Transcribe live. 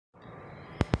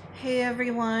Hey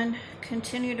everyone,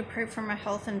 continue to pray for my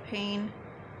health and pain.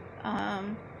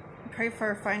 Pray for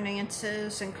our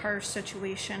finances and car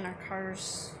situation. Our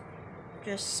car's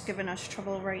just giving us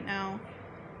trouble right now.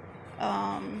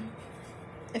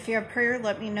 If you have prayer,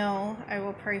 let me know. I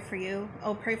will pray for you.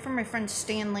 I'll pray for my friend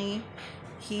Stanley.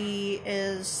 He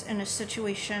is in a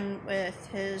situation with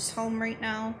his home right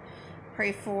now.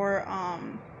 Pray for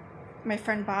my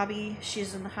friend Bobby.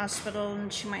 She's in the hospital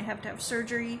and she might have to have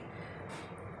surgery.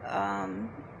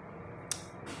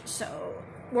 So,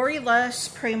 Worry Less,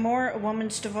 Pray More, A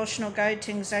Woman's Devotional Guide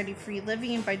to Anxiety-Free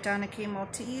Living by Donna K.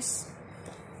 Maltese.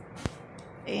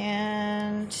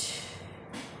 And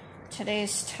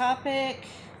today's topic,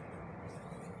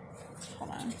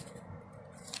 hold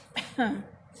on,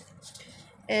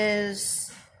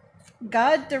 is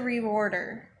God the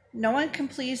Rewarder. No one can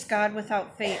please God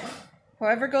without faith.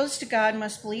 Whoever goes to God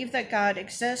must believe that God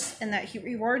exists and that he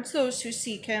rewards those who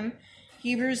seek him.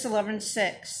 Hebrews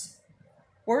 11:6.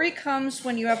 Worry comes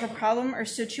when you have a problem or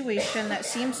situation that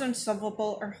seems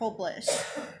unsolvable or hopeless,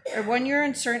 or when you're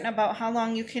uncertain about how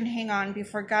long you can hang on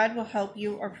before God will help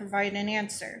you or provide an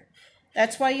answer.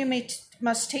 That's why you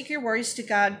must take your worries to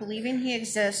God, believing he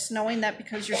exists, knowing that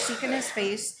because you're seeking his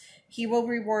face, he will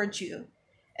reward you.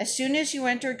 As soon as you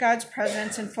enter God's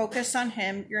presence and focus on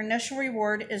him, your initial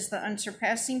reward is the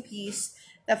unsurpassing peace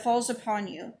that falls upon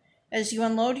you. As you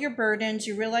unload your burdens,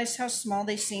 you realize how small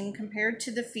they seem compared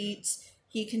to the feats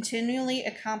he continually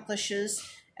accomplishes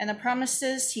and the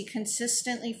promises he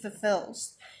consistently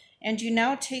fulfills. And you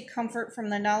now take comfort from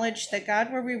the knowledge that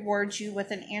God will reward you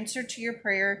with an answer to your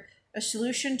prayer, a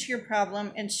solution to your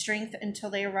problem, and strength until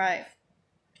they arrive.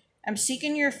 I'm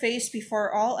seeking your face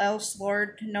before all else,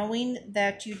 Lord, knowing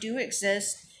that you do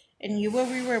exist, and you will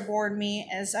reward me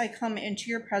as I come into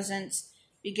your presence,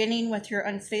 beginning with your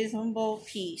unfathomable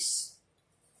peace.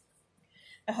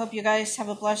 I hope you guys have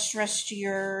a blessed rest of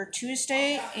your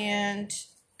Tuesday, and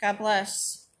God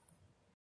bless.